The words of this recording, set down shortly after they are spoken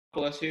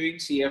pursuing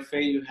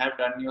CFA, you have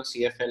done your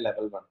CFA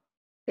level 1.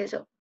 Yes,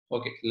 sir.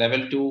 Okay,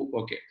 level 2.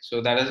 Okay,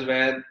 so that is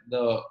where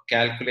the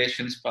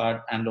calculations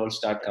part and all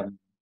start coming.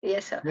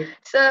 Yes,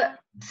 sir.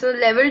 So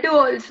level 2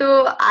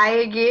 also,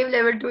 I gave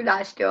level 2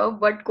 last year,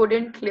 but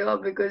couldn't clear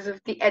because of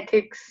the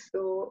ethics.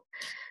 So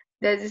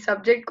there's a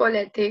subject called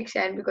ethics,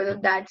 and because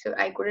of that, so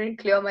I couldn't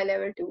clear my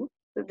level 2.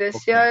 So this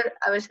Okay. year,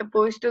 I was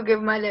supposed to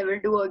give my level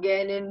 2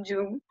 again in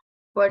June,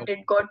 but Okay.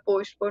 it got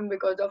postponed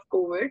because of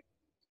COVID.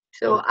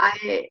 So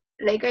Okay.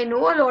 I know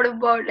a lot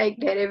about like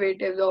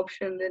derivatives,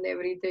 options, and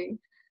everything,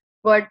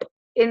 but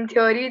in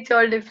theory, it's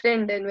all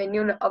different, and when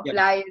you Yeah,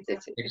 apply it,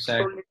 it's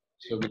exactly. totally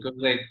So because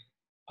like,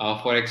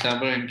 for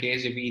example, in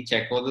case if we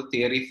check out the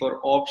theory for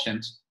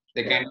options,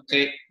 they yeah, kind of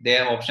say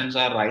their options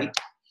are right.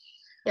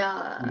 You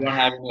yeah, don't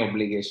have any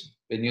obligation.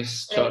 When you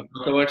right,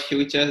 talk about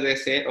futures, they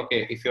say,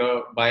 okay, if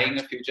you're buying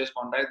a futures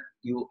contract,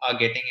 you are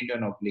getting into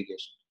an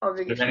obligation. But when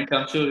obligation. it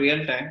comes to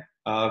real time,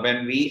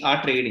 when we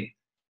are trading,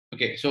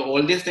 okay, so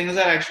all these things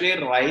are actually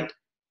right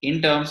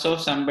in terms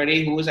of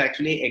somebody who is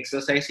actually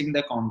exercising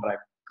the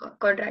contract.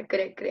 Contract,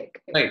 correct.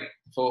 Right.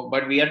 So,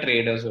 but we are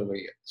traders over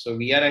here. So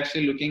we are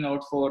actually looking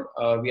out for,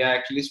 we are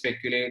actually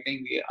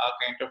speculating. We are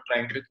kind of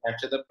trying to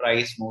capture the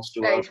price most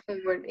to our. Price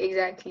movement,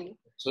 exactly.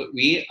 So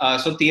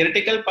so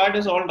theoretical part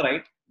is all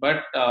right,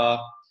 but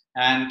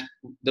and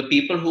the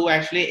people who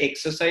actually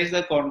exercise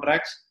the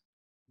contracts,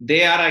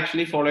 they are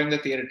actually following the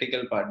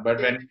theoretical part.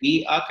 But when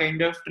we are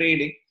kind of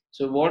trading,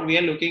 so what we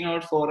are looking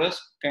out for is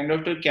kind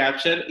of to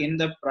capture in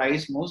the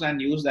price moves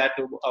and use that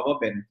to our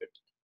benefit.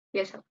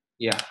 Yes, sir.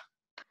 Yeah.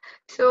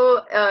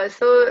 So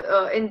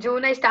in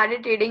June I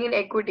started trading in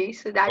equity.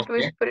 So that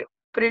was Okay.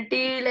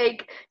 pretty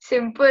like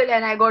simple,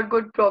 and I got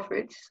good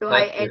profits.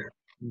 That's good.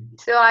 Mhm.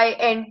 So I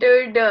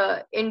entered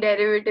in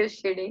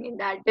derivatives trading,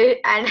 and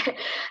and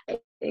I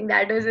think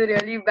that was a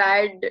really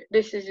bad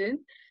decision.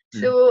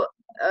 Mhm. So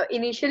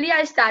initially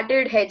I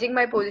started hedging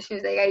my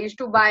positions. Like I used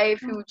to buy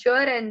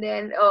future, and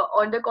then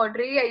on the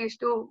contrary, I used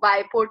to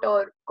buy put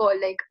or call,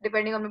 like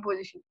depending on my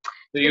position.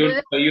 So So it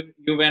was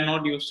you were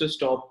not used to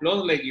stop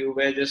loss, like you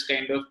were just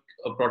kind of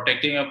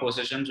protecting your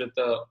positions with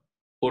a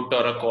put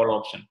or a call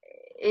option.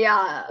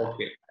 yeah.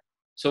 Okay.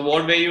 So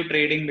what were you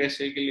trading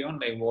basically on?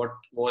 Like what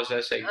was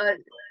the like? Uh,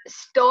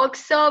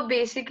 Stocks are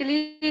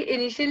basically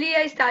initially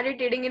I started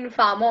trading in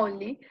pharma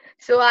only.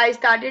 So I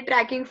started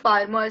tracking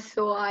farmers.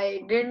 So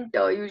I didn't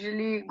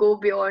usually go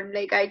beyond,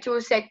 like I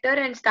chose sector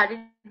and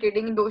started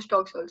trading in those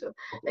stocks also.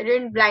 I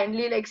didn't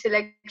blindly like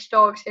select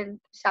stocks and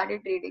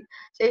started trading.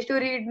 So I used to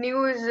read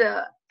news,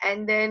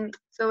 and then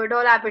so it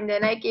all happened.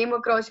 Then I came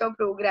across your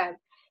program,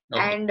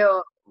 Okay. and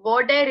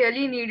what I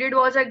really needed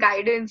was a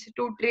guidance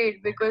to trade,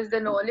 because the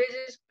knowledge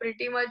is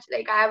pretty much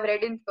like I have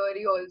read in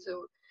theory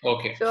also.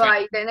 Okay. So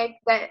Fine.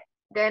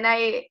 then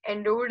I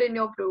enrolled in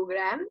your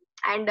program,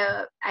 and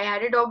I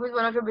had a talk with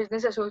one of your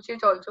business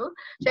associates also.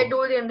 So I Okay.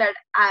 told him that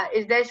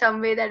is there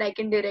some way that I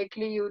can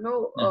directly,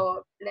 Hmm.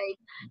 like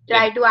Get.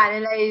 try to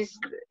analyze.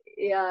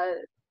 Yeah.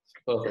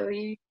 So Perfect.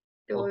 he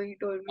told me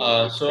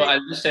Okay. it's So better.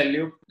 I'll just tell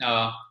you.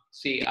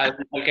 See,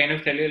 I'll kind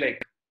of tell you like.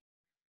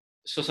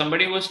 So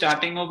somebody who was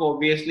starting off,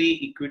 obviously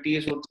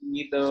equities would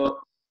be the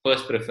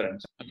first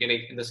preference. Okay,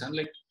 like in the sense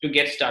like to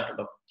get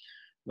started off.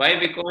 Why?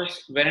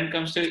 Because when it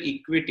comes to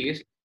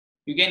equities,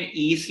 you can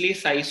easily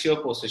size your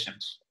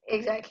positions.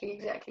 Exactly.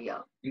 Yeah.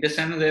 In the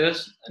sense, there is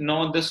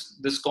no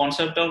this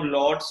concept of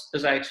lots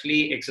is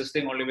actually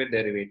existing only with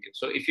derivatives.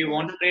 So if you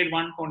want Yes. to trade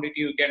one quantity,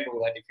 you can do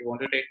that. If you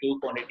want to trade two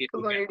quantities, To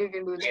you can quantity do you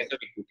can that. do In that. case of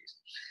equities,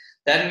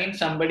 that means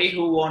somebody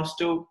who wants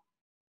to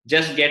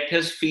just get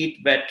his feet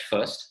wet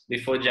first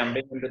before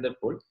jumping into the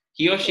pool,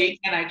 he or Yes. she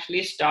can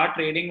actually start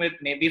trading with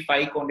maybe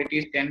 5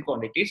 quantities, 10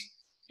 quantities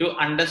to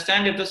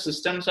understand if the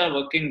systems are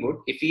working good,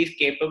 if he is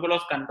capable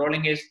of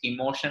controlling his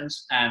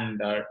emotions,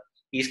 and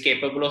he's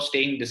capable of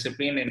staying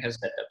disciplined in his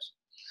setups.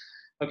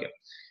 Okay.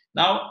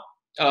 Now,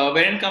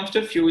 when it comes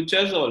to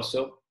futures,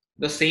 also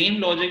the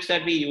same logics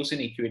that we use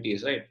in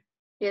equities, right?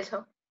 Yes,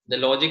 sir. The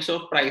logics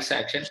of price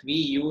action, we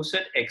use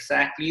it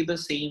exactly the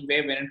same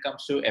way when it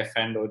comes to F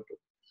and O2.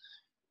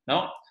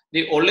 Now,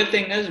 the only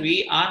thing is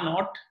we are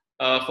not,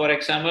 for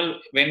example,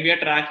 when we are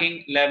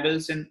tracking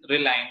levels in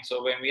Reliance,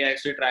 so when we are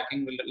actually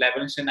tracking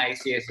levels in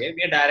ICSA,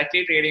 we are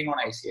directly trading on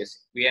ICSA.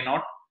 We are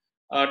not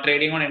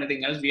trading on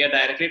anything else. We are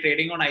directly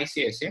trading on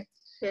ICSA.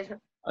 Yes, sir.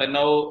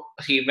 Now,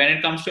 see, when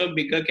it comes to a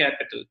bigger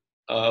capital,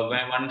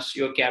 when once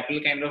your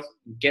capital kind of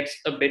gets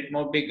a bit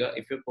more bigger,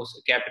 if your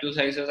capital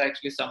size is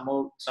actually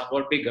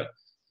somewhat bigger,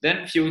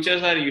 then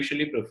futures are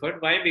usually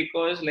preferred. Why?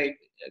 Because like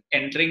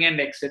entering and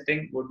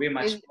exiting would be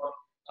much Is more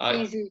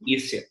easy.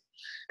 easier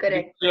because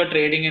Correct. you are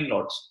trading in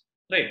lots,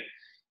 right?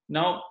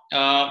 Now,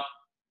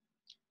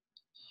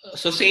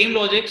 so same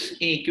logics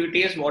in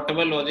equities,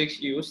 whatever logics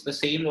you use, the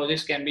same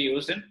logics can be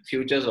used in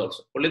futures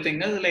also. Only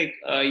thing is like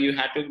you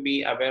have to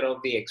be aware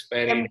of the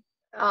expiry. M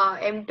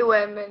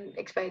M2M and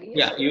expiry. Yes,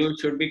 Yeah, sir. Yes. you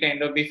should be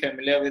kind of be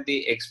familiar with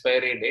the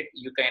expiry date.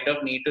 You kind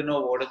of need to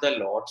know what is the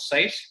lot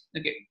size.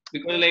 Okay,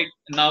 because Yes, sir. like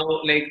now,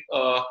 like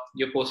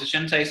your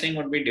position sizing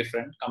would be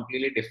different,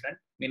 completely different.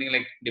 Meaning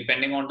like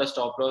depending on the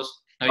stop loss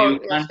Now Oh, you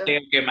yes, can't sir. say,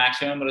 okay,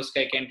 maximum risk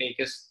I can take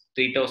is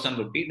 3,000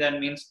 rupee. That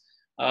means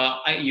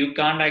you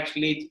can't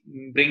actually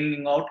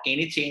bring out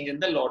any change in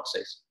the lot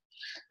size.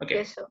 Okay.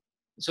 Yes, sir.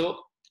 So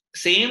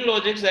same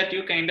logics that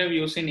you kind of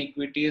use in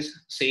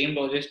equities, same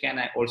logics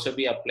can also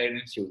be applied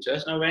in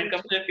futures. Now, when it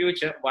comes to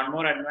future, one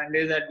more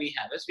advantage that we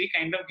have is we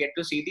kind of get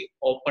to see the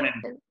open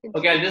end.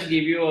 Okay, I'll just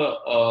give you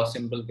a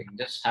simple thing.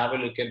 Just have a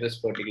look at this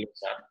particular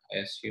chart. I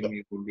assume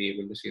you would be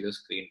able to see the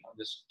screen now.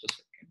 Just a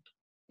second.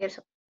 Yes,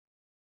 sir.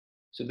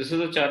 So this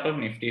is a chart of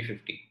Nifty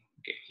 50.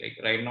 Okay, like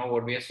right now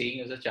what we are seeing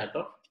is a chart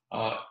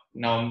of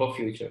November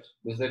futures.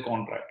 This is the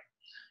contract.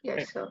 Yes,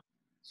 Right? sir.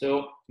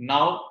 So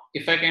now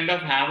if I kind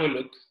of have a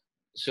look,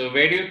 so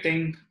where do you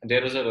think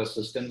there is a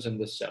resistance in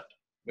this chart?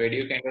 Where do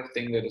you kind of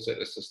think there is a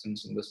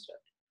resistance in this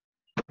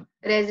chart?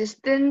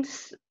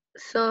 Resistance,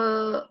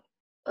 so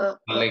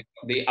Like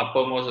the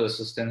uppermost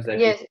resistance that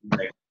yes, you see,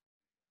 right?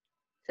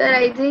 sir.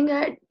 I think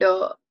at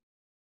Can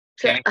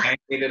sir, I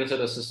say there is a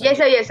resistance? yes,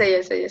 sir. Yes, sir.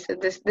 Yes, sir. Yes, sir.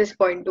 This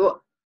point.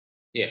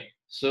 Yeah.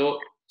 So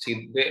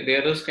see,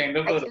 there is kind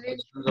of a Actually,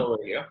 resistance over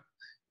here.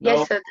 yes,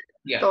 Now, sir.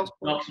 yeah. Top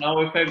points.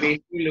 Now, if I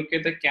basically look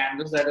at the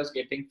candles that is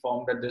getting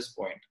formed at this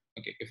point,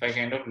 okay, if I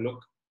kind of look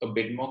a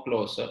bit more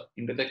closer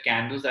into the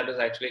candles that is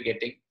actually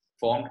getting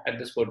formed at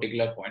this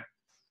particular point,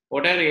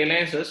 what I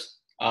realize is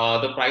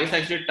the price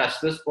actually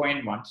touched this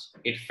point once,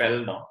 it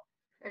fell down.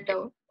 Okay.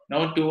 Down.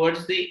 Now,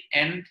 towards the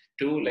end,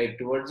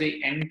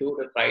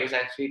 the price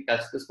actually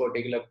touched this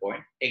particular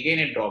point. Again,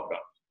 it dropped down.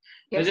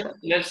 Yes, Now, sir.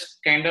 let's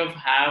kind of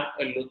have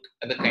a look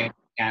at the kind of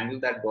candle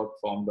that got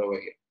formed over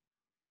here.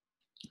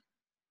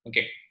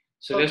 Okay,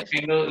 so Okay,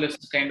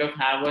 let's kind of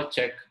have a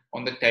check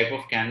on the type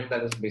of candle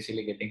that is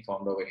basically getting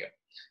formed over here.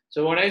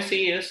 So what I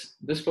see is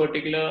this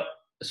particular.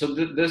 So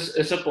this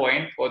is a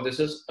point, or this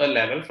is a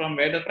level from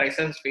where the price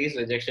has faced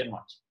rejection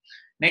once.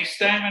 Next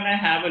time when I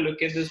have a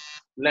look at this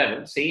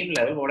level, same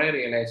level, what I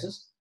realize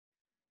is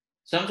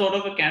some sort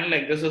of a candle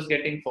like this is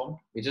getting formed,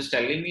 which is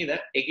telling me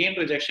that again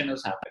rejection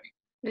is happening.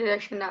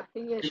 rejection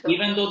happening. Yes, sir.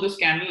 Even though this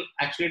candle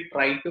actually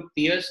tried to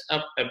pierce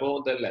up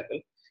above the level,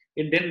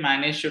 it didn't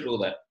manage to do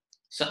that.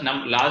 So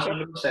large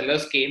number of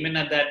sellers came in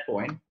at that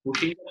point,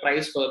 pushing the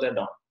price further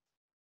down.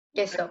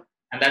 Yes, sir.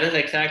 And that is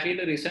exactly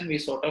the reason we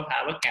sort of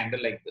have a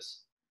candle like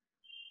this.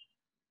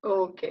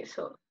 Okay,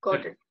 so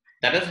got it.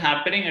 That is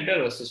happening at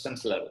a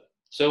resistance level.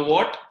 So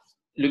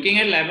looking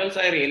at levels,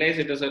 I realize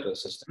it is a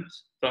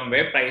resistance from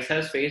where price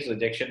has faced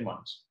rejection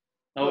once.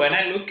 Now, when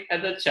I look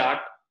at the chart,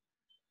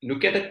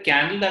 look at the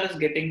candle that is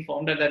getting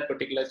formed at that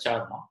particular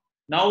chart now.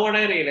 Now what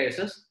I realize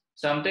is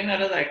something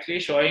that is actually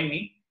showing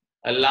me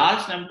a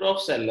large number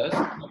of sellers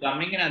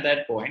coming in at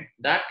that point,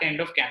 that kind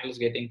of candle is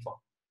getting formed.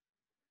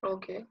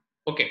 Okay.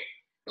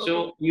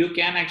 So you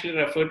can actually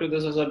refer to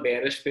this as a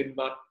bearish pin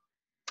bar.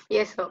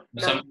 Yes, sir.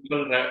 Some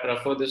people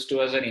refer this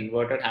to as an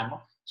inverted hammer.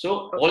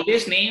 So all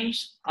these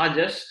names are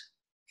just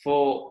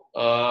for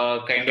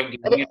kind of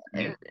giving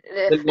it.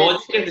 The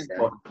logic is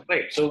important,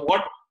 right? So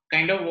what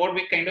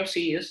we kind of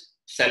see is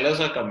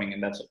sellers are coming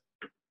in. That's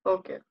it.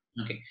 Okay.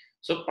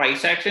 So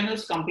price action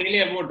is completely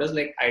about this,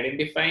 like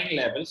identifying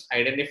levels,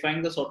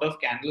 identifying the sort of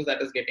candles that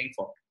is getting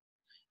formed.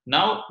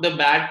 Now the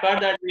bad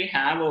part that we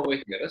have over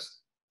here is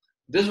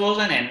this was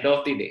an end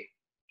of the day,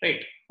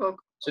 right?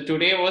 So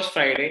today was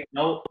Friday.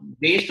 Now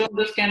based on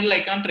this candle,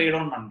 I can't trade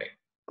on Monday.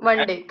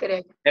 Monday,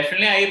 correct.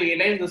 Definitely, I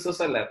realize this is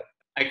a level.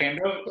 I kind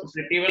of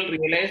pretty well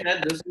realize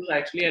that this is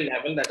actually a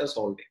level that is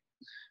holding.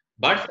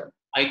 But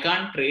I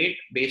can't trade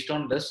based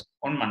on this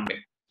on Monday.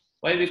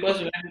 Why? Because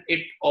when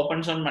it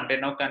opens on Monday,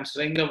 now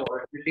considering the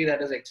volatility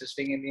that is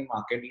existing in the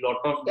market, a lot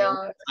of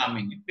news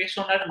coming in. Based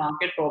on that,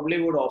 market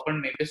probably would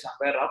open maybe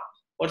somewhere up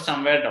or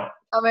somewhere down.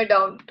 Somewhere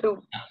down, true.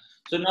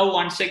 So now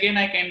once again,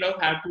 I kind of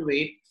have to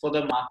wait for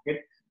the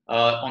market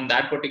on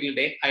that particular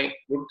day. I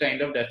would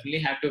kind of definitely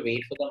have to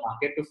wait for the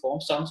market to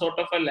form some sort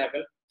of a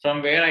level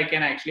from where I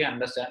can actually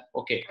understand,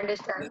 okay, this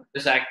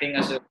is acting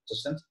as a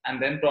resistance,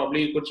 and then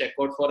probably you could check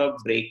out for a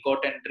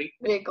breakout entry,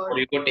 or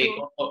you could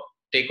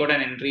take out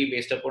an entry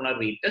based upon a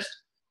retest,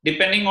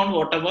 depending on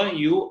whatever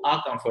you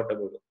are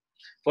comfortable with.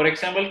 For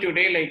example,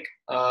 today,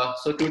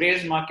 so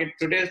today's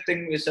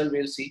thing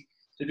we'll see.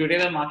 So today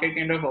the market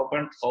kind of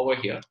opened over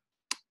here.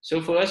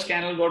 So first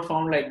candle got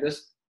formed like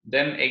this,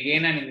 then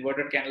again an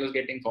inverted candle is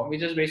getting formed,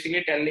 which is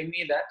basically telling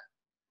me that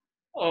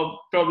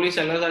probably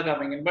sellers are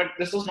coming in, but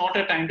this is not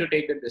a time to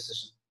take a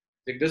decision.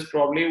 Like this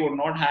probably would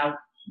not have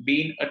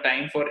been a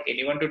time for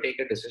anyone to take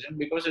a decision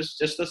because it's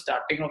just the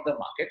starting of the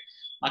market.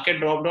 Market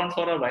dropped down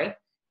for a while.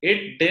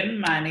 It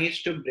didn't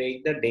manage to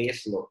break the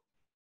day's low.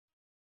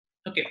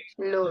 Okay.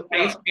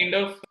 Price kind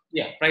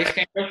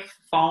of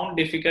found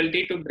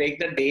difficulty to break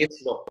the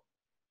day's low.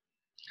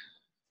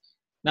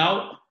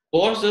 Now,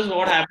 post this,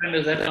 what happened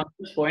is that at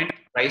this point,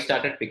 price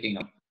started picking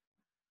up.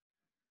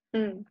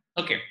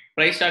 Okay,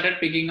 price started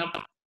picking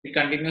up. It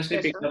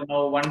continuously picked up.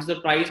 Now, once the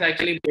price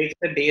actually breaks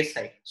the day's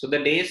high, so the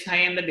day's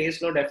high and the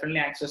day's low definitely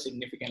acts as a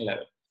significant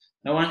level.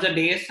 Now, once the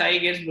day's high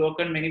gets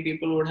broken, many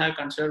people would have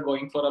considered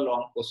going for a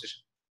long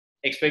position,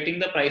 expecting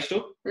the price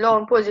to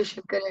long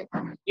position, correct?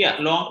 Yeah,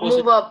 long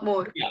position. Move up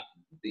more. Yeah,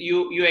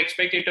 you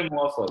expect it to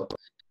move further.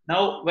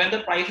 Now, when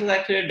the price is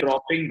actually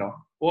dropping down,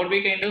 what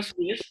we kind of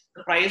see is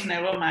the price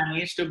never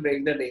managed to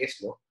break the day's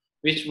low,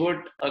 which would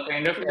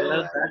kind of tell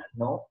us that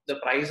no, the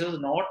price is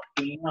not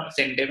in a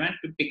sentiment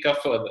to pick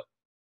up further.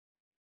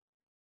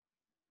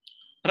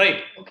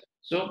 Right. Okay.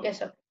 So, Yes,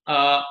 sir.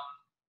 now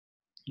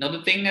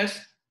the thing is,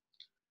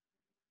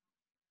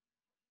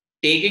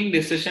 taking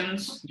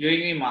decisions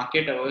during the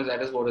market hours,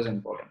 that is what is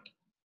important.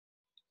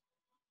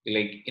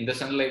 Like in the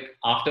sense, like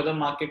after the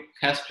market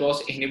has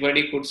closed,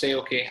 anybody could say,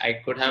 okay,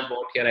 I could have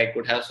bought here, I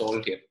could have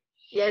sold here.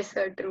 Yes,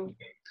 sir. True.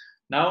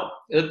 Now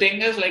the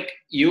thing is, like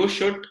you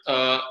should.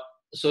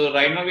 So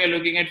right now we are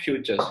looking at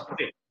futures.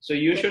 Okay. So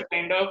you should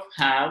kind of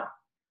have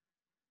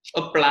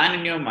a plan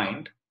in your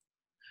mind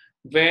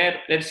where,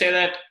 let's say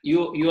that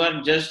you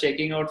are just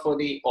checking out for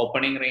the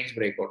opening range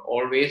breakout.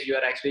 Always you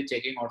are actually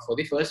checking out for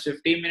the first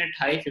 15-minute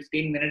high,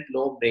 15-minute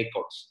low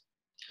breakouts.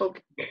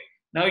 Okay.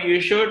 Now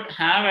you should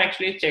have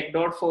actually checked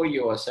out for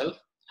yourself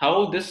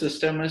how this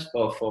system is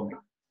performing.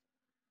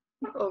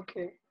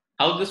 Okay.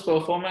 How this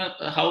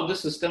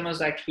system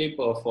is actually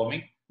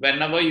performing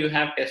whenever you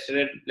have tested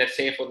it, let's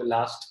say for the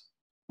last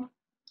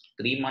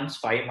 3 months,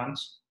 5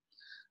 months.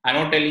 I'm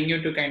not telling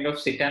you to kind of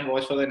sit and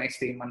watch for the next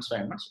 3 months,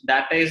 5 months.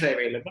 Data is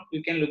available.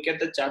 You can look at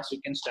the charts,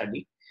 you can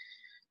study.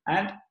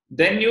 And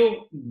then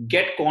you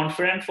get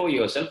confident for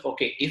yourself.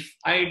 Okay, if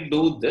I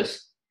do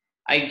this,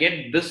 I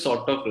get this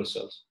sort of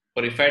results.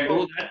 Or if I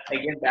do that, I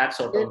get that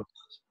sort of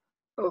results.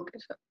 Okay,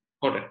 sir.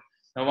 Got it.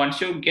 Now, once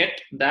you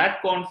get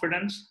that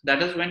confidence,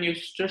 that is when you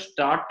should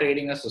start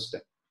trading a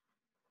system.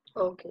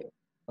 Okay.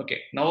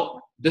 Okay.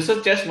 Now, this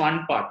is just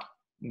one part.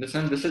 This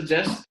is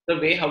just the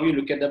way how you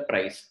look at the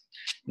price.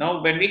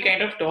 Now, when we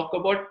kind of talk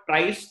about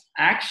price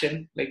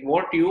action, like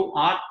what you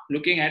are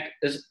looking at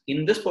is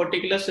in this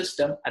particular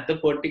system at the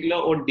particular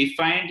or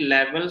defined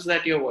levels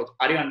that you're watching.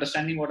 Are you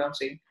understanding what I'm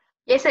saying?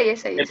 Yes, sir.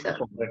 Yes, sir. Yes, sir.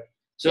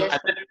 So yes,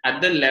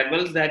 at the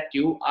levels that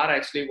you are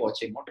actually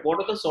watching, what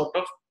are the sort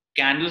of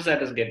candles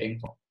that is getting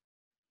from?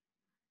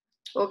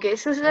 Okay,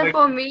 so sir,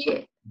 for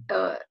me,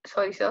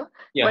 sorry, sir.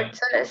 Yeah.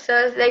 But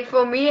sir, like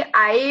for me,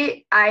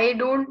 I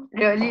don't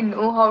really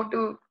know how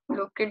to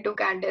look into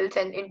candles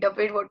and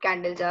interpret what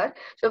candles are.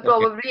 So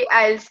probably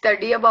I'll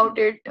study about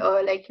it,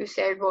 like you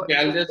said. Okay,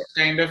 I'll just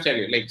kind of tell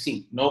you. Like,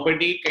 see,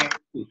 nobody can.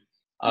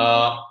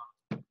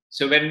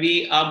 So when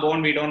we are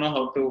born, we don't know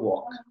how to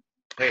walk,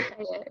 right?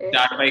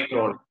 Start by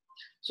crawl.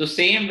 So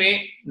same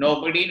way,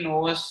 nobody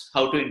knows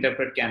how to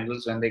interpret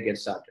candles when they get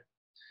started,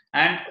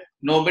 and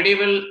nobody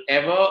will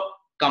ever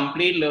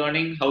complete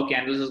learning how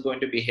candles is going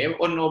to behave,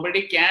 or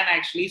nobody can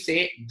actually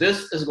say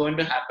this is going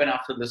to happen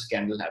after this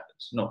candle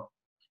happens. No,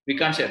 we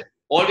can't say that.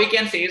 All we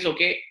can say is,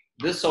 okay,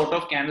 this sort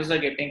of candles are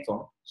getting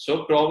formed.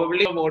 So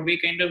probably what we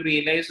kind of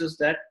realize is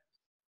that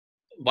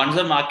once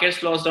the market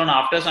slows down,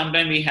 after some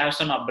time we have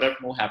some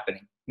abrupt move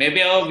happening.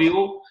 Maybe our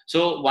view,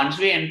 so once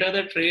we enter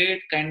the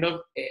trade, kind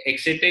of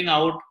exiting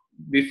out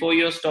before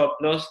your stop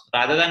loss,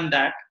 rather than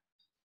that,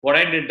 what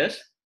I did is,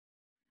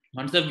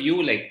 once the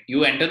view, like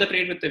you enter the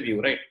trade with the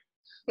view, right?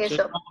 Yes, so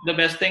sir. The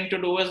best thing to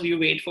do is you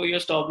wait for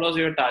your stop loss,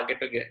 your target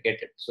to get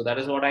it. So that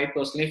is what I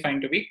personally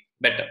find to be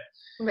better.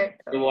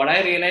 So what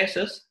I realized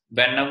is,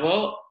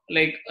 whenever,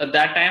 like at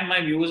that time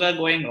my views are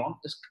going wrong,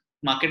 this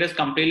market is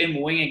completely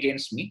moving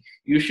against me.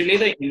 Usually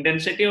the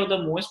intensity of the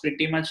move is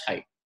pretty much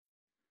high.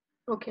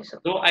 Okay, sir.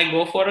 So I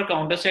go for a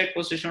counter side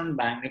position on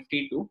Bank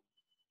Nifty too,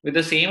 with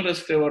the same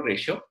risk reward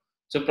ratio.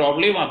 So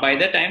probably by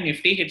the time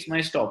Nifty hits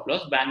my stop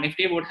loss, Bank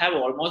Nifty would have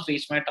almost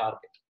reached my target.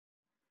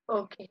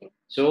 Okay.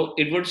 So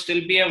it would still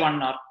be a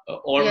 1 hour,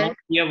 almost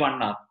be a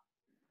 1 hour,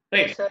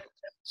 right? Yes, sir.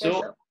 So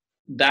Yes, sir.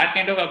 that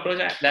kind of approach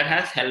that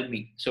has helped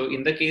me. So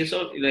in the case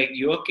of like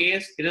your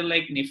case, it is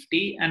like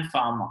Nifty and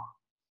Pharma,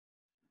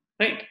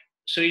 right?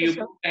 So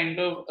you kind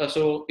of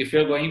so if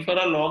you're going for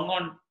a long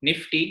on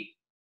Nifty,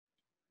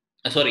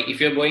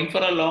 if you're going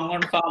for a long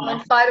on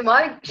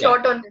Pharma,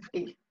 short on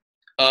Nifty.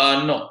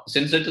 No,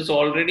 since it is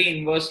already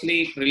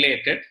inversely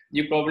related,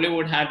 you probably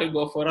would have to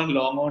go for a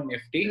long on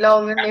Nifty.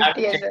 Long on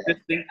Nifty,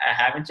 I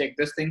haven't checked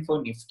this thing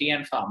for Nifty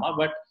and Pharma,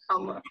 but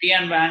Nifty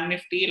and Bank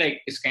Nifty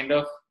like is kind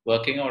of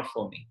working out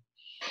for me.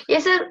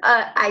 Yes, sir.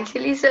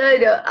 Actually,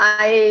 sir,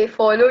 I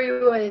follow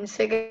you on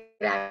Instagram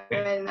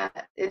and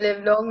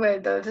Livelong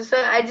WealthTrading. So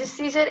I just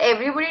see, sir,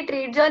 everybody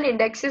trades on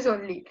indexes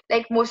only,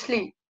 like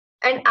mostly.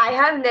 And I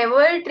have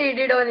never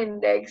traded on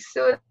index.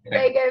 So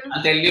like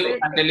I'll tell you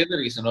the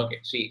reason. Okay.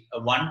 See,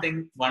 one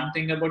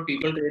thing about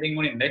people trading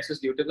on index is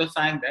due to the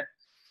fact that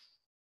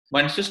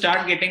once you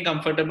start getting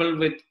comfortable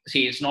with,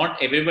 it's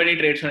not everybody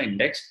trades on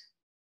index.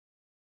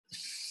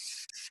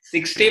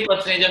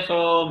 60% of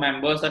our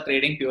members are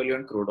trading purely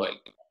on crude oil.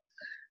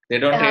 They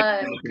don't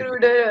trade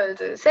crude oil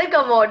also. Sir,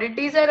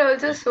 commodities are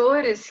also so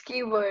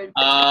risky, but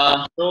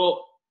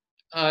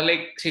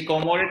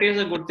commodities,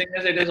 a good thing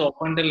is it is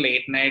open till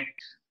late night,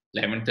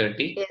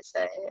 11:30. Yes,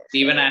 sir.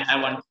 Even I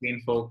have one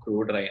screen for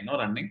crude right now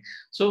running.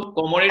 So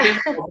commodities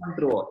are open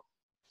throughout.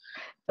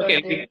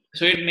 Okay,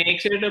 so it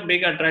makes it a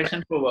big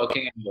attraction for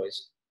working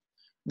employees.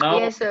 Now,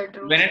 Yes, sir.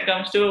 True, when it sir.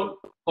 comes to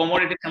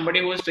commodity, somebody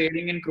who is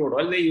trading in crude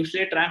oil, they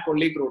usually track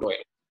only crude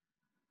oil.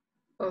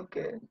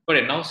 Okay.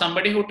 But now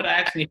somebody who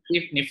tracks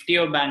Nifty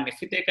or Bank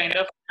Nifty, they kind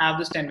of have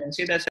this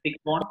tendency that stick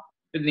on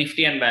with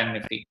Nifty and Bank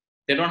Nifty.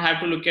 They don't have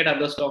to look at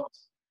other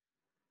stocks.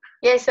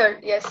 Yes, sir.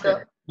 Yes, Okay.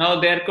 sir. Now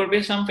there could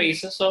be some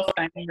phases of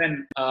time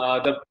when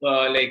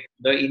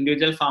the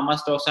individual pharma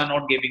stocks are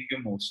not giving you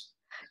moves.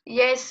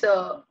 Yes,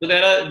 sir. So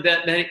there are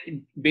the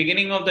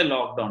beginning of the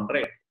lockdown,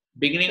 right?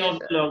 Beginning of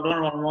Yes, sir. the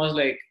lockdown, almost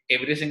like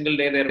every single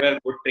day there were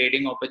good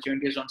trading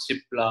opportunities on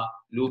Cipla,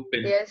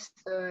 Lupin, Yes,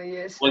 sir.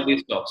 Yes, all sir.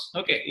 these stocks.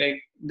 Okay,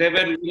 like they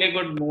were really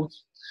good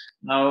moves.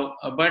 Now,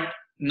 but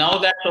now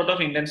that sort of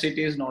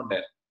intensity is not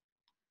there.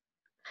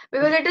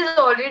 Because it has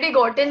already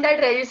gotten that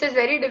resist is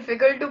very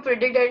difficult to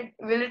predict that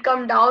will it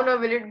come down or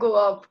will it go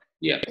up.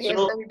 Yeah. Yes,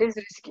 sir. It is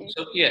risky.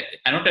 So yeah,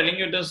 I'm not telling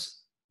you it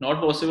is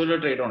not possible to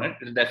trade on it.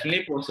 It's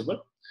definitely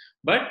possible.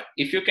 But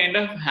if you kind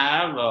of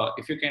have, but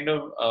if you kind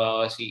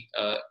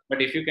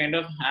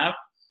of have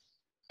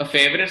a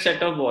favorite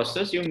set of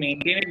bosses, you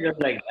maintain it just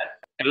like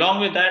that. Along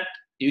with that,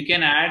 you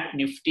can add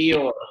Nifty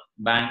or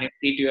Bank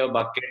Nifty to your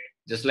bucket,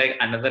 just like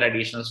another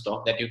additional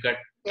stock that you could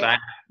Yes.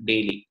 track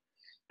daily,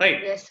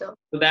 right? Yes, sir.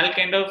 So that'll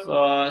kind of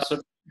so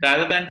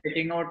rather than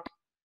taking out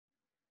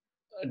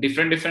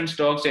different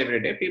stocks every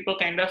day, people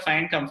kind of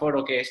find comfort.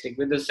 Okay, I stick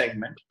with this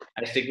segment.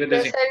 I stick with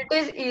this. Yes, sir. It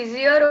is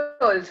easier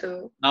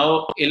also.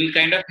 Now it'll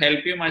kind of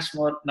help you much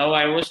more. Now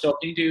I was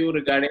talking to you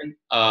regarding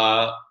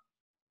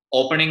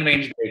opening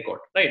range breakout,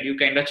 right? You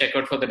kind of check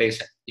out for the day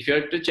set. If you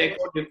have to check Yes.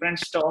 out different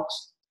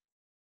stocks,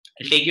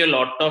 it'll take you a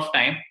lot of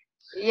time.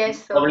 You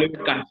Yes, sir. probably would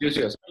True. confuse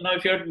yourself. Now,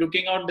 if you're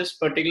looking out this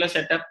particular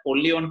setup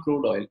only on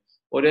crude oil,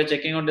 or you're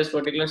checking out this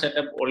particular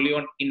setup only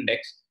on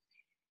index,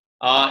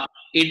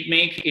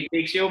 it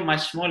takes you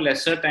much more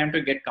lesser time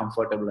to get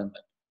comfortable in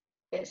that,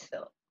 Yes,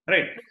 sir.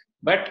 right?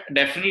 But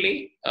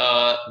definitely,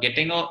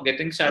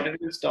 getting started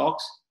with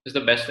stocks is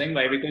the best thing.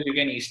 Why? Because you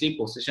can easily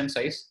position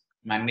size,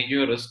 manage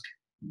your risk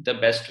the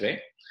best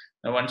way.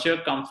 Now, once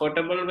you're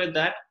comfortable with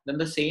that, then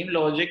the same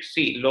logic.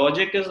 See,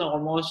 logic is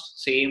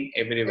almost same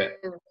everywhere.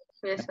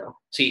 Yes, sir.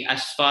 See,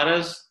 as far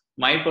as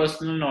my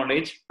personal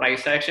knowledge,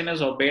 price action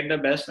is obeyed the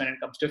best when it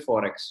comes to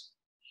forex.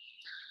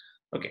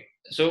 Okay,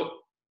 so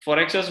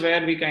forex is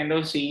where we kind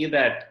of see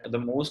that the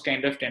moves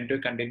kind of tend to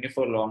continue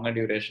for longer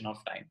duration of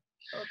time.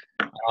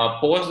 Okay.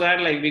 Post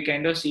that, like we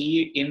kind of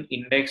see in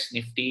index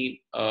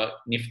Nifty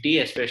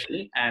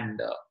especially,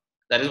 and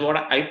that is what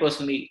I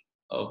personally,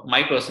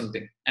 my personal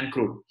thing, and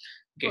crude.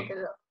 Okay, Okay,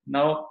 sir.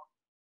 now,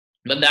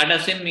 but that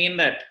doesn't mean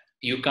that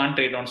you can't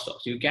trade on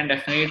stocks. You can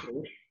definitely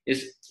trade.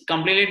 Is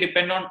completely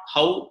depend on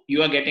how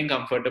you are getting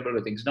comfortable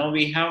with things. Now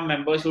we have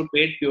members who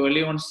trade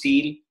purely on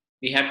SEAL.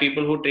 We have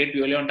people who trade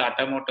purely on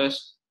Tata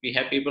Motors. We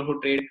have people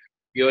who trade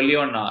purely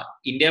on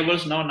India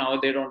Bulls. Now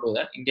they don't do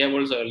that. India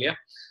Bulls earlier,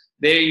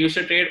 they used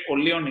to trade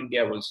only on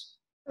India Bulls.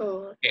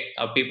 Oh. Okay.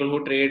 People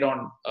who trade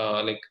on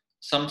like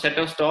some set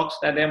of stocks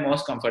that they're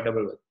most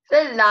comfortable with.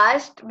 So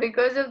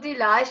because of the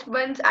last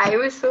months, I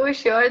was so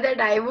sure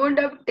that I won't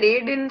have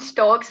trade in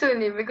stocks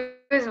only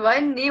because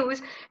one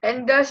news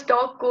and the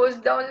stock goes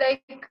down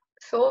like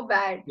so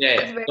bad. Yeah,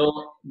 It's yeah. very,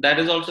 So that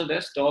is also the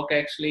stock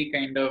actually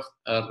kind of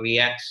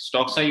reacts.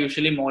 Stocks are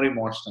usually more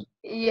emotional.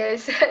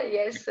 yes,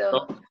 yes, sir.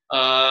 So,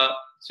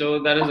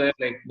 so that is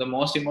like the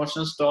most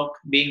emotional stock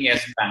being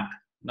Yes Bank.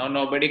 Now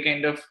nobody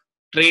kind of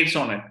trades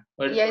on it,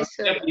 but Yes,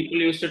 sir.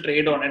 people used to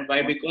trade on it.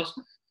 Why? Because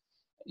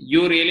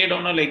you really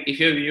don't know. Like if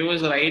your view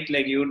is right,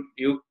 like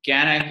you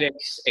can actually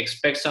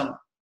expect some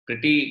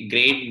pretty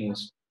great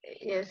moves.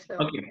 Yes, sir.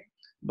 Okay,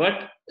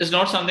 but it's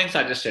not something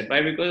suggested.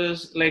 Why?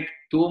 Because it's like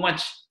too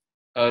much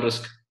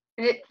risk.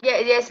 Yeah,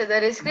 yes, sir. The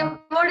risk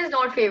reward is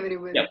not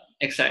favorable. Yep,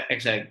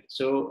 exactly.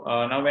 So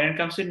now when it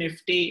comes to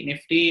Nifty,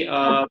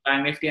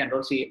 Bank Nifty, and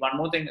all, see one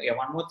more thing. Yeah,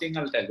 one more thing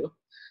I'll tell you.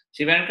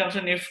 See, when it comes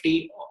to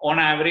Nifty, on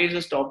average,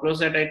 the stop loss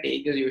that I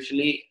take is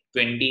usually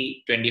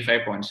 20,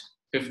 25 points,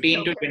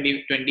 15 to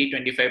Okay. 20,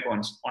 25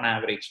 points on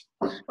average.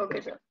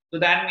 Okay, sir. So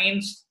that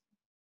means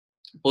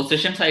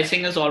position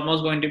sizing is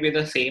almost going to be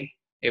the same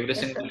every Yes,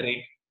 single sir.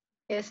 trade.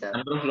 Yes, sir.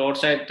 Number of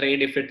lots I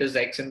trade, if it is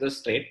X in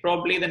this trade,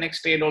 probably the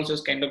next trade also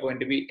is kind of going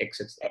to be X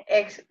itself.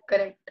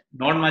 Correct.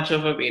 Not much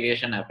of a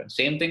variation happens.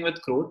 Same thing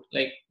with crude.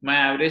 Like my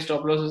average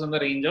stop loss is in the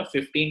range of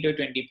 15 to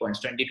 20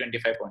 points, 20,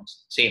 25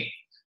 points. Same.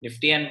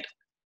 Nifty and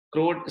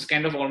crude is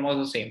kind of almost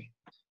the same.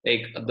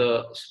 Like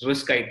the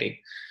risk I take.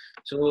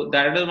 So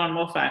that is one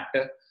more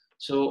factor.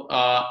 So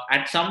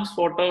at some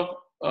sort of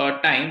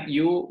time,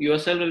 you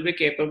yourself will be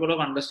capable of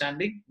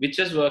understanding which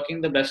is working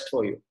the best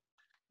for you.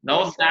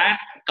 Now Yes, sir. that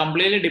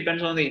completely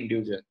depends on the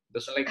individual.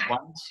 This is like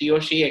once he or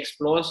she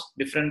explores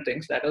different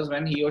things, that is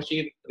when he or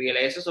she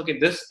realizes, okay,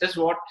 this is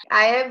what.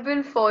 I have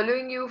been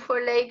following you for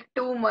like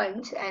 2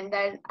 months, and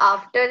then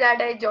after that,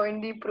 I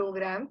joined the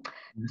program.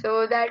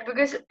 So that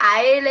because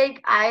I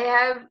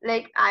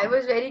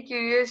was very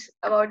curious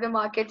about the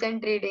markets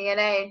and trading, and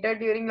I entered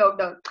during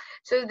lockdown.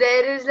 So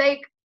there is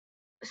like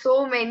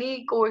so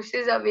many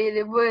courses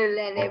available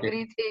and Okay.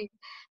 everything,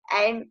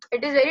 and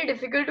it is very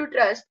difficult to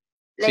trust.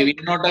 See, Like,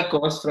 we're not a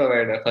course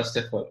provider, first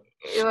of all.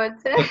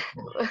 what's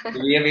that?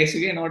 We are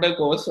basically not a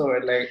course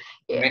provider. Like,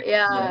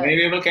 Yeah. many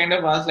people kind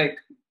of ask, like,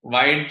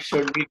 why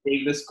should we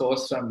take this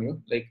course from you?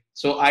 Like,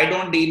 so I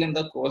don't deal in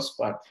the course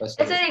part,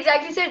 first of Yes, all. sir,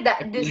 exactly said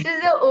that. This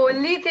is the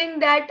only thing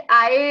that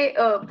I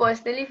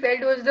personally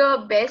felt was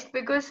the best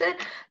because, sir,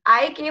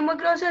 I came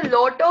across a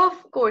lot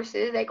of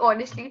courses, like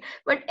honestly,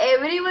 but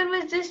everyone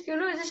was just,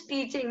 just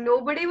teaching.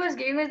 Nobody was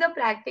giving us the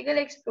practical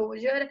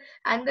exposure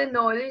and the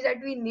knowledge that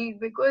we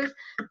need because,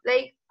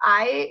 like,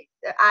 I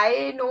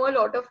know a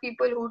lot of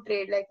people who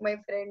trade, like my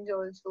friends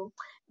also,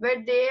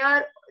 but they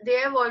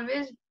have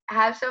always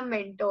have some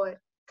mentor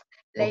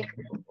like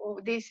Okay.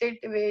 who they sit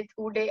with,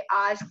 who they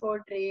ask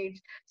for trades.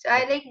 So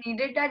I like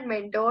needed that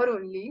mentor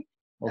only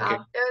Okay.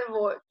 after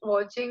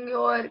watching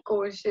your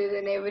courses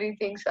and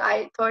everything. So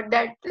I thought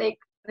that like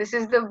this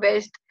is the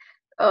best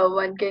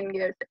one can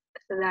get.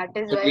 So that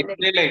is So why like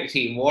basically, like,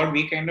 see, what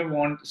we kind of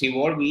want, see,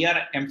 what we are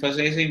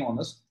emphasizing on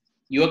is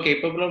you are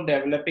capable of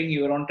developing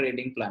your own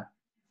trading plan.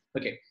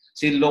 Okay.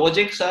 See,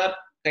 logics are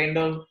kind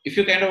of, if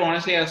you kind of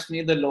honestly ask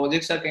me, the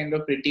logics are kind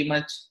of pretty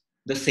much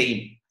the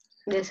same.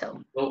 this how.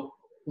 So,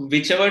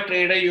 whichever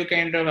trader you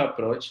kind of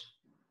approach,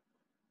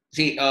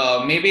 see,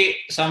 maybe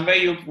somewhere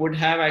you would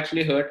have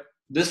actually heard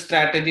this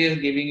strategy is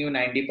giving you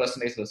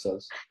 90% results.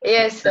 This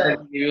Yes, sir.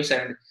 strategy give you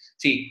 70.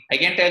 See, I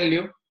can tell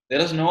you,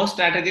 there is no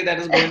strategy that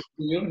is going to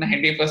give you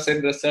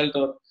 90% result,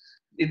 or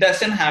it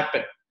doesn't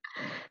happen.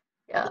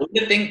 Yeah.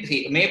 Only thing,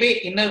 see,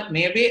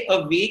 maybe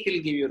a week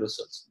will give you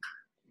results.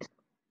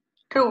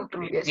 True,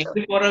 true. Yes, sir.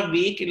 Maybe for a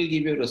week it will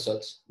give you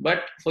results,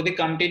 but for the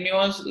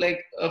continuous,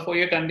 like for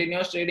your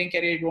continuous trading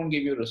career, it won't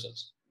give you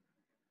results.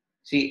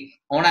 See,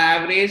 on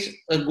average,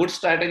 a good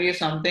strategy is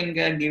something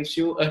that gives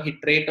you a hit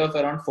rate of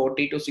around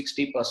 40 to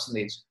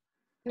 60%.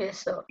 Yes,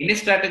 sir. Any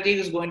strategy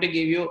is going to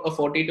give you a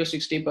 40 to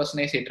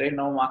 60% hit rate.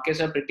 Now, markets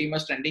are pretty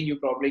much trending. You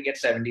probably get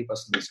 70%,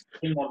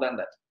 something more than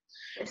that.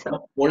 Yes, sir.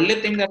 Now, only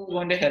thing that is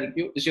going to help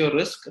you is your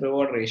risk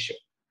reward ratio.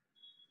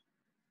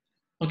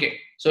 Okay,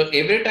 so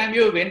every time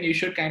you win, you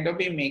should kind of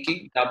be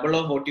making double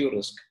of what you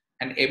risk,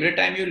 and every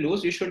time you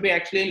lose, you should be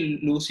actually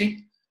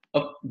losing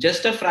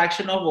just a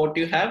fraction of what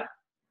you have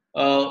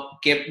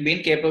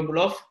been capable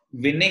of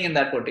winning in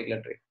that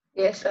particular trade.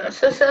 Yes, sir.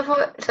 So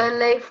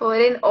like for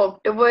in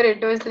October,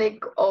 it was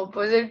like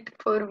opposite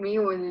for me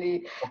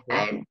only. Okay.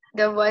 And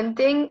the one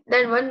thing,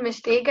 that one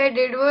mistake I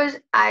did was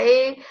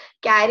I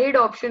carried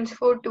options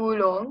for too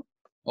long,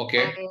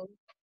 Okay. and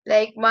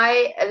like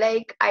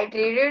I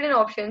traded in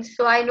options,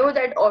 so I know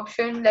that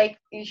option like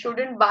you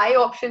shouldn't buy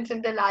options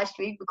in the last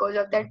week because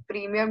of that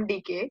premium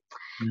decay.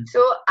 Hmm.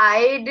 So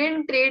I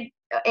didn't trade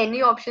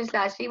any options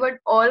last week, but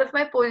all of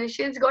my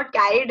positions got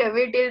carried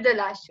away till the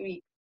last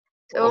week.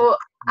 Okay. So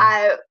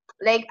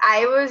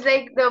I was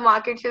like the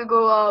market will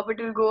go up, it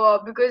will go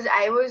up because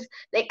I was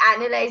like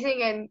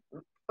analyzing and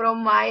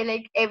from my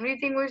like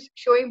everything was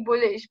showing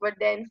bullish, but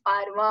then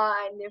pharma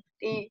and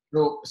Nifty.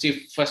 So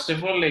see, first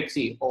of all, like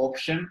see,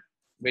 option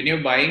when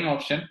you're buying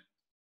option,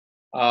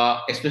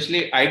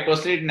 especially I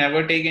personally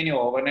never take any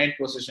overnight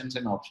positions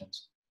in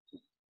options.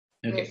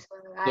 Okay. Yes,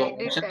 sir, So I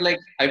did option that. like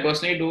I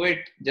personally do it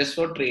just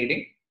for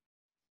trading.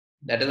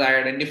 That is, I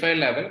identify a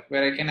level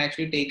where I can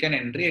actually take an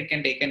entry, I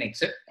can take an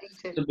exit.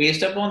 Exit. So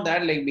based upon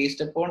that, like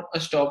based upon a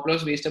stop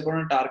loss, based upon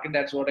a target,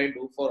 that's what I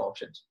do for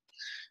options.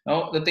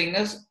 Now the thing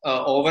is,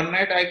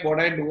 overnight, what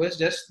I do is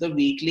just the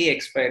weekly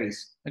expiries.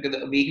 Okay,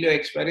 the weekly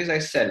expiries I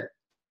sell.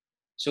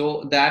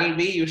 So that'll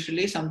be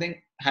usually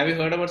something. Have you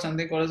heard about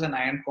something called as an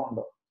iron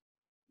condor?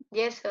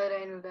 Yes, sir,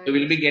 I know So that.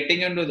 we'll be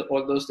getting into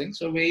all those things.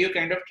 So where you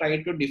kind of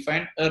try to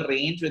define a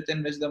range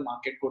within which the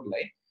market could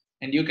lie,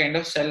 and you kind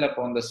of sell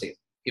upon the same.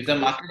 If the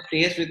Yes, market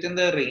stays within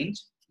the range,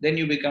 then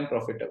you become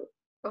profitable.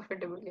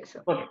 profitable. Yes,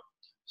 sir. Okay.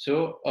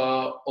 So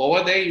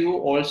over there, you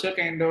also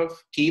kind of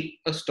keep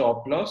a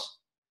stop loss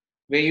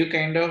where you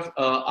kind of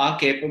are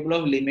capable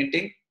of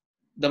limiting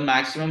the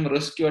maximum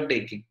risk you are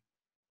taking.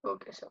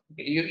 Okay, sir.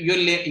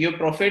 Your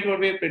profit will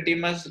be pretty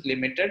much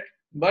limited,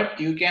 but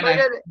you can But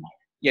actually, the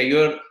yeah,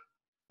 your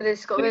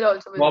risk will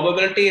also be limited.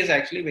 probability is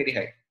actually very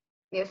high.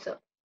 Yes, sir.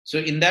 So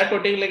in that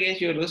particular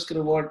case, your risk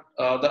reward,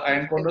 the Is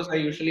iron like condos I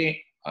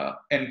usually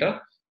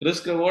enter,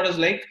 risk reward is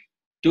like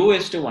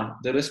 2:1.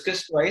 The risk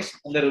is twice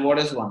and the reward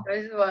is one.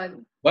 is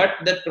one. But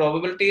the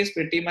probability is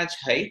pretty much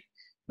high.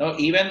 Now,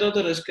 even though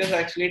the risk is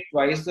actually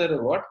twice the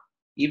reward,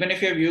 even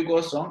if your view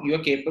goes wrong, you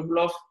are capable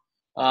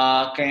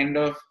of kind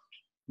of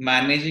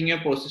managing your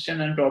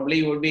position, and probably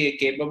you would be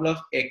capable of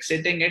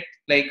exiting it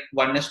like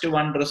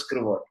 1:1 risk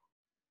reward,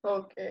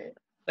 Okay.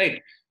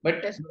 right?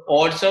 But Yes. the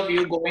odds of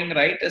you going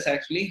right is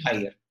actually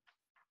higher.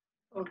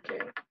 Okay.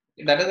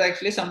 That is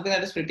actually something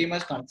that is pretty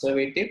much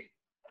conservative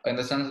in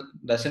the sense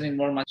doesn't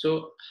involve much.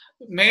 So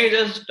may I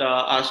just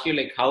ask you,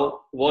 like,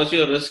 how was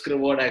your risk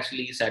reward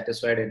actually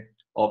satisfied in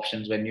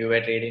options when you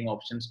were trading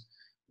options,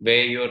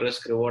 where your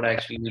risk reward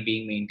actually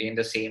being maintained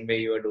the same way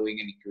you are doing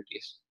in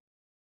equities?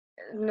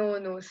 No,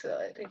 no,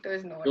 sir. It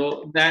was not.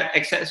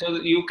 So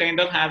you kind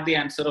of have the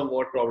answer of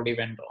what probably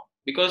went wrong,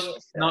 because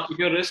Yes, sir. now if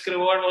your risk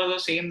reward was the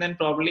same, then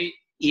probably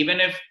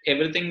even if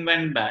everything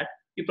went bad,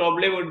 you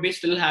probably would be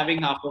still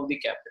having half of the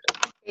capital,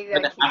 but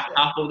Exactly, sir.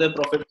 half of the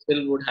profit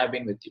still would have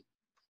been with you,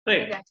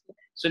 right? Exactly.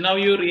 So now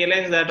you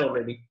realize that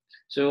already.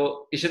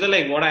 So Ishita,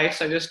 like what I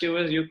suggest you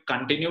is you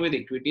continue with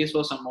equities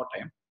for some more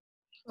time.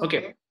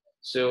 Okay.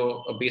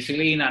 So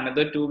basically, in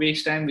another 2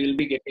 weeks' time, we'll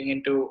be getting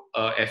into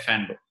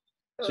F&O.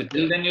 So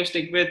till then, you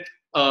stick with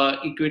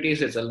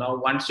equities itself. Now,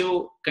 once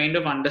you kind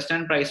of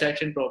understand price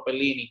action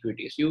properly in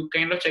equities, you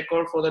kind of check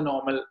out for the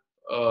normal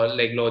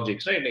like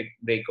logics, right? Like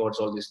breakouts,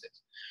 all these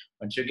things.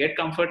 Once you get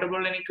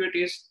comfortable in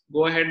equities,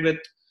 go ahead with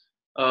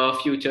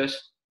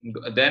futures.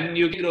 Then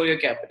you can grow your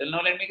capital.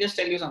 Now, let me just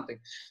tell you something.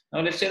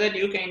 Now, let's say that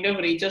you kind of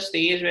reach a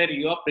stage where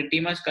you are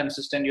pretty much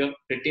consistent. You're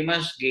pretty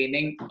much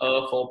gaining 4%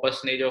 or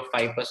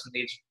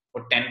 5%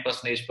 or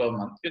 10% per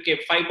month. Okay,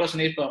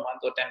 5% per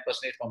month or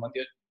 10% per month.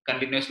 You're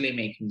continuously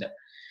making that.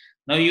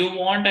 Now you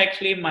won't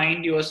actually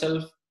mind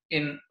yourself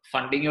in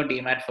funding your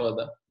demat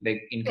further,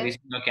 like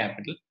increasing your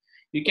capital.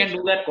 You can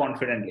do that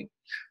confidently.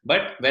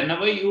 But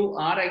whenever you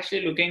are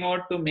actually looking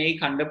out to make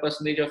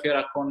 100% of your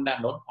account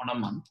and on a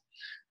month,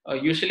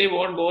 usually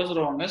what goes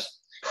wrong is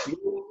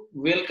you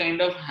will kind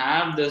of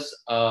have this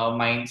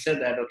mindset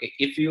that, okay,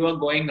 if you are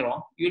going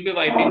wrong, you'll be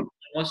wiping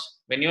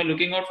almost, when you're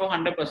looking out for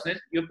 100%,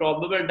 your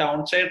probable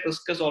downside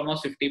risk is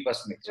almost 50%.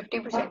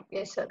 50%,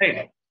 yes, sir.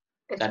 Right.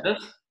 That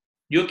is,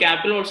 your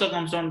capital also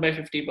comes down by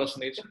 50%.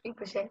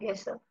 50%,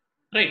 yes, sir.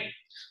 Right.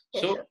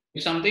 Yes, So sir.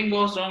 if something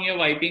goes wrong, you're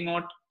wiping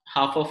out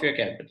half of your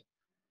capital.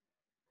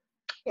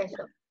 Yes,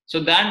 sir. So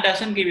that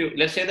doesn't give you,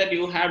 let's say that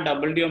you have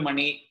doubled your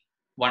money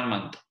 1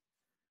 month,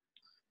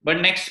 but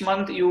next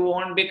month you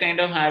won't be kind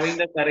of having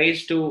the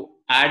courage to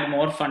add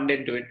more fund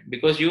into it,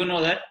 because you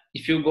know that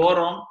if you go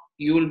wrong,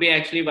 you will be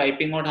actually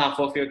wiping out half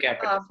of your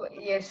capital.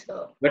 Yes,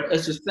 sir. But a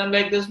system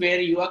like this, where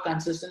you are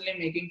consistently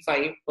making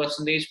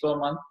 5% per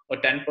month or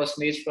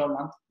 10% per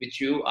month, which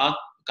you are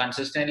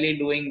consistently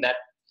doing that,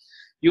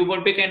 you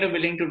would be kind of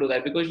willing to do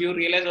that, because you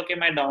realize, okay,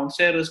 my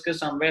downside risk is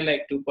somewhere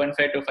like 2.5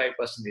 to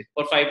 5%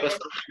 or 5%.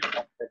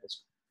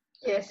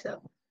 Yes, sir.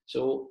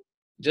 So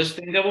just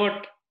think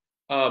about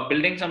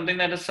building something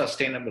that is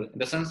sustainable in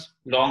the sense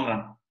long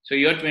run. So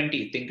you're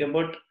 20, think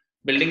about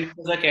building this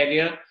as a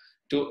career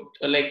to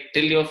like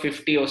till you're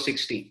 50 or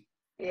 60,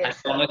 yes,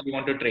 as long as you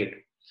want to trade,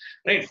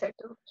 right? Yes,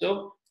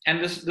 So,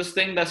 and this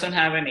thing doesn't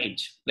have an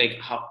age. Like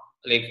how,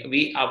 like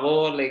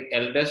our like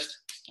eldest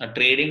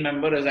trading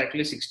member is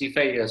actually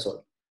 65 years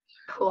old.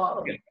 Wow.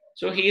 Okay.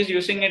 So he is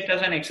using it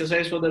as an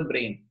exercise for the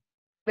brain.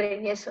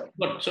 Yes, sir.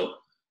 But so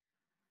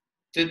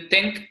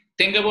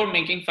think about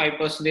making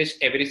 5%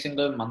 every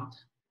single month.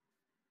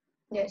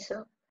 Yes,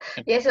 sir.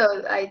 Yes,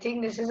 sir. I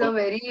think this is a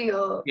very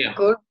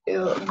good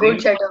Bring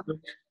setup.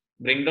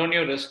 bring down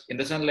your risk in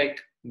the sense, like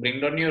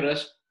bring down your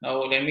risk.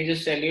 Now let me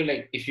just tell you,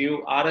 like if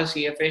you are a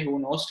CFA who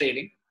knows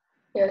trading,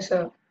 Yes,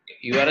 sir.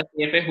 you are a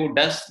CFA who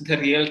does the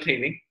real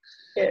trading,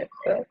 Yes,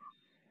 sir.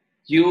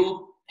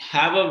 you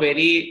have a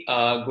very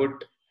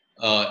good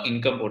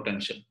income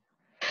potential.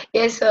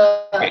 Yes,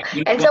 sir.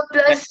 Okay. And so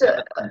plus,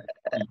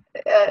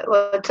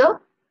 what, sir?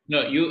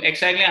 No, you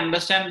exactly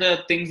understand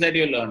the things that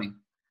you're learning.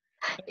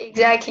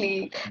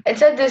 Exactly. And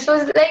so this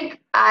was like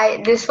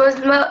this was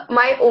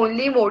my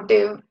only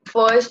motive.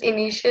 First,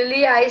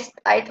 initially, I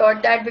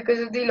thought that because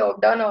of the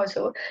lockdown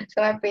also.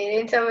 So my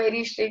parents are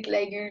very strict,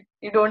 like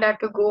you don't have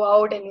to go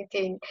out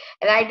anything.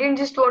 And I didn't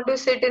just want to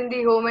sit in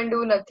the home and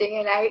do nothing.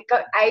 And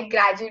I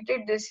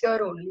graduated this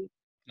year only.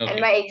 And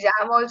Okay. my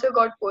exam also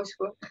got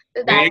postponed.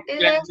 So Where that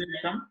did you is like,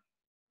 graduate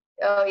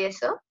from? yes,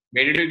 sir.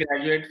 Where did you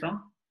graduate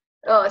from?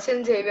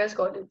 St. Xavier's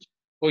College.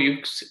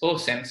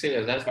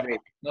 Sensei, that's great.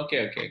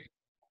 Okay.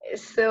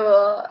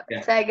 So,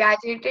 Yeah. so I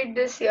graduated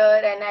this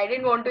year and I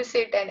didn't want to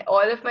sit, and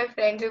all of my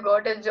friends who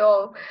got a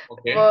job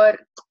Okay. were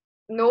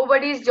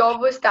nobody's job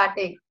was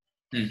starting.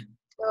 Hmm.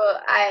 So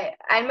I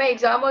and my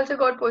exam also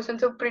got postponed.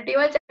 So pretty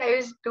much I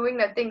was doing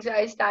nothing. So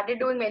I started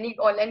doing many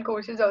online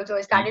courses also.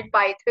 I started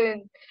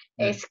Python,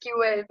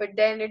 SQL, but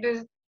then it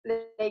was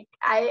like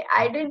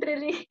I didn't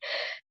really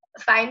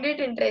find it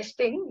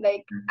interesting.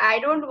 Like I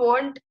don't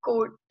want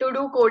to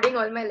do coding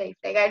all my life.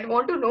 Like I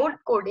want to know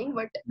coding,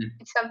 but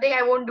it's something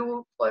I won't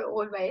do for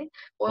all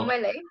my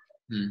life.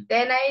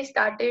 Then I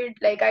started,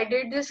 like I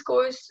did this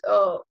course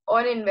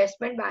on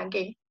investment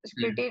banking. It's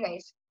pretty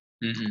nice.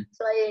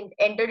 So I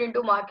entered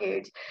into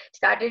markets,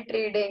 started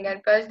trading,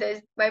 and plus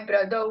there's my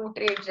brother who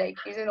trades. Like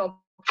he's an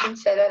option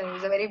seller and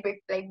he's a very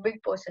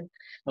big person.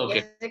 Like, he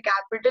has a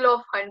capital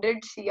of 100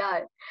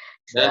 CR.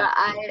 So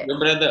Your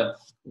brother,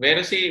 where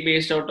is he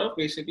based out of,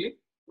 basically?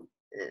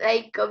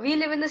 Like we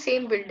live in the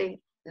same building.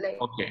 Like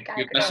Okay,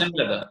 your cousin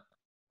brother.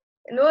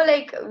 No,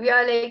 like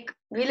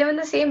we live in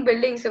the same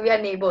building, so we are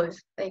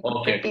neighbors. Like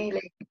pretty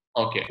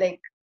Okay.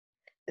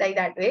 like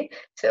that way.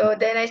 So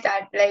then I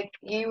start, like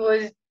he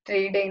was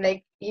trading,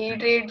 like he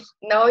trades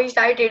now. He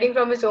started trading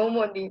from his home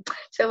only.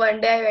 So one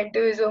day I went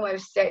to his home.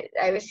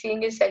 I was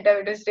seeing his setup.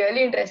 It was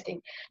really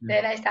interesting.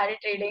 Then I started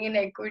trading in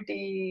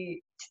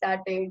equity.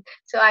 Started.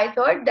 So I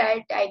thought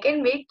that I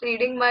can make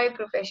trading my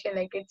profession.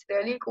 Like it's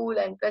really cool,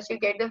 and plus you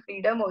get the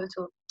freedom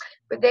also.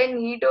 But then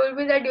he told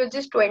me that you're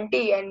just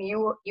 20 and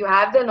you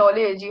have the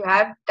knowledge, you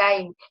have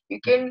time, you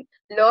can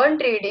learn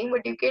trading,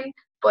 but you can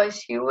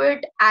pursue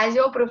it as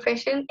your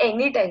profession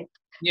anytime.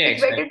 Yeah,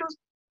 It's better exactly. to. So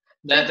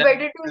That, it's that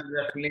better to. that's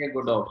definitely a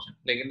good option.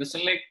 Like in the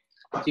sense, like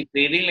see,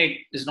 trading like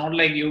it's not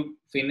like you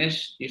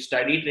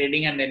study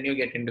trading and then you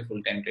get into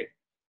full time trading.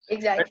 But you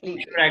Exactly.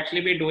 should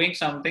actually be doing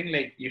something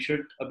like you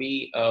should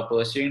be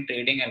pursuing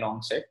trading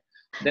alongside.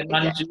 Then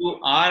once Exactly. you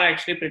are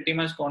actually pretty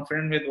much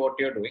confident with what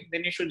you're doing,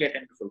 then you should get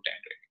into full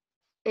time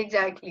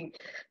Exactly.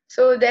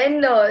 So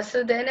then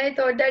I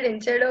thought that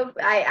instead of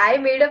I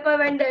made up my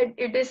mind that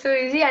it is so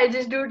easy. I'll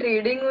just do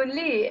trading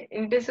only.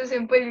 It is so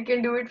simple. You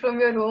can do it from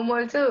your home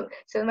also.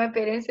 So my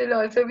parents will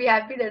also be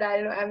happy that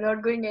I'm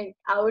not going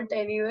out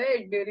anywhere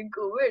during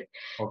COVID.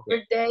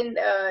 trading.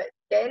 But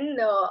then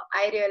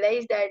I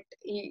realized that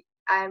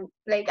I'm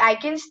like I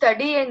can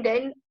study and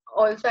then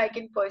also I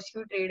can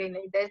pursue trading.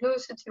 Like there's no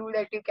such rule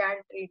that you can't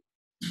trade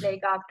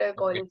like after Okay.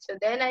 college. So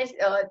then I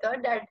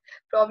thought that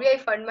probably I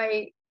fund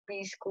my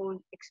preschool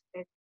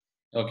expense.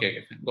 Okay.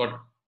 Okay. Fine. Got it.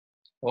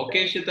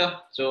 Okay, So Shita.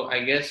 So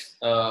I guess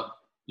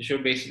you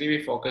should basically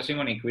be focusing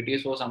on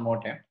equities for some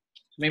more time.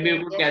 Maybe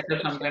we could yes, catch up for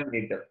sure. sometime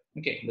later.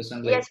 Okay.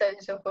 Listen, like Yes, sir.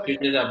 So for you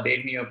sure. just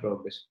update me your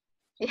progress.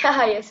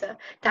 Yeah, yes, sir.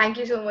 Thank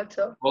you so much,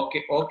 sir.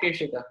 Okay. Okay,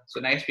 Shita. So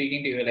nice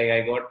speaking to you. Like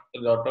I got a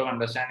lot of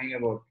understanding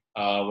about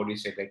what do you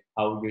say, like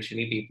how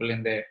usually people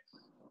in their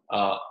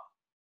uh,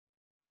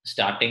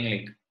 starting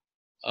like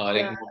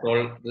Yeah. what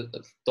all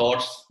the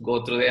thoughts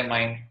go through their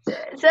mind.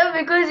 Sir,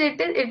 because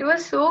it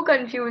was so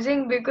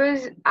confusing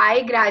because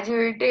I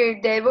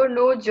graduated, there were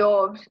no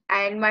jobs,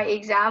 and my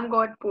exam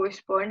got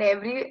postponed.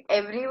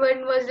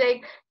 Everyone was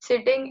like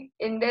sitting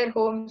in their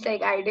homes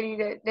like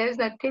idly. There's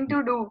nothing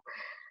to do.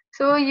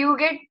 So you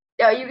get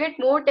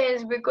more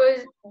tense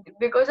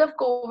because of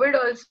COVID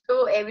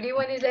also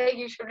everyone is like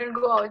you shouldn't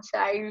go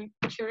outside, you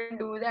shouldn't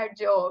do that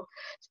job.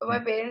 So my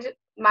parents,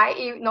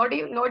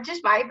 not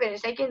just my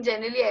parents, like in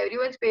generally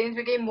everyone's parents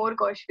became more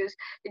cautious.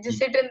 They just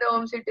sit in the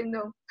home, sit in the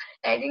home.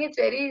 I think it's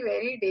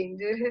very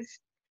dangerous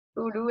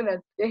to do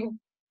nothing.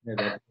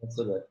 Yeah, that's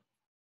so good.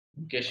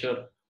 Okay,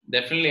 sure.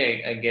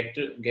 Definitely, I get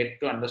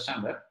to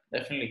understand that.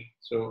 Definitely.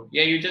 So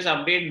yeah, you just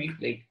update me.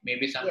 Like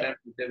maybe Yeah. sometime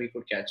later we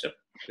could catch up.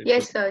 We could.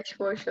 Yes, sir,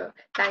 for sure.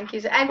 Thank you,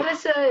 sir. And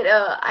plus,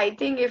 sir, I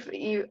think if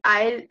you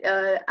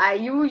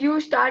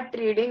start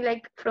trading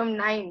like from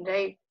 9,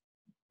 right?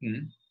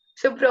 Hmm.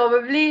 So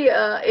probably,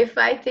 if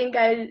I think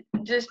I'll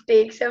just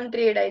take some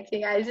trade, I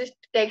think I'll just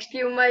text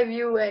you my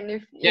view, and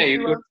Yeah, if you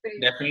you could are free,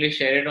 definitely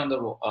share it on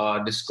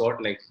the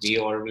Discord. Like we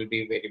all will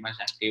be very much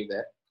active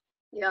there.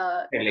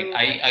 yeah. Okay, like So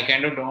I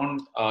kind of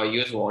don't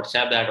use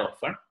WhatsApp that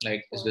often.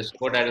 Like it's okay,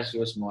 Discord that is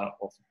used more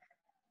often.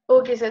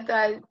 okay, sir. So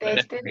I'll But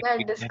text in definitely we that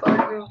can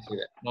Discord group. see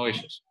that. No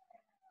issues.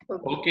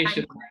 Okay, Okay,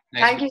 sure.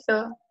 Nice. thank you,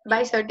 sir.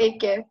 Bye, sir. Take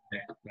care.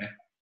 Bye. Bye.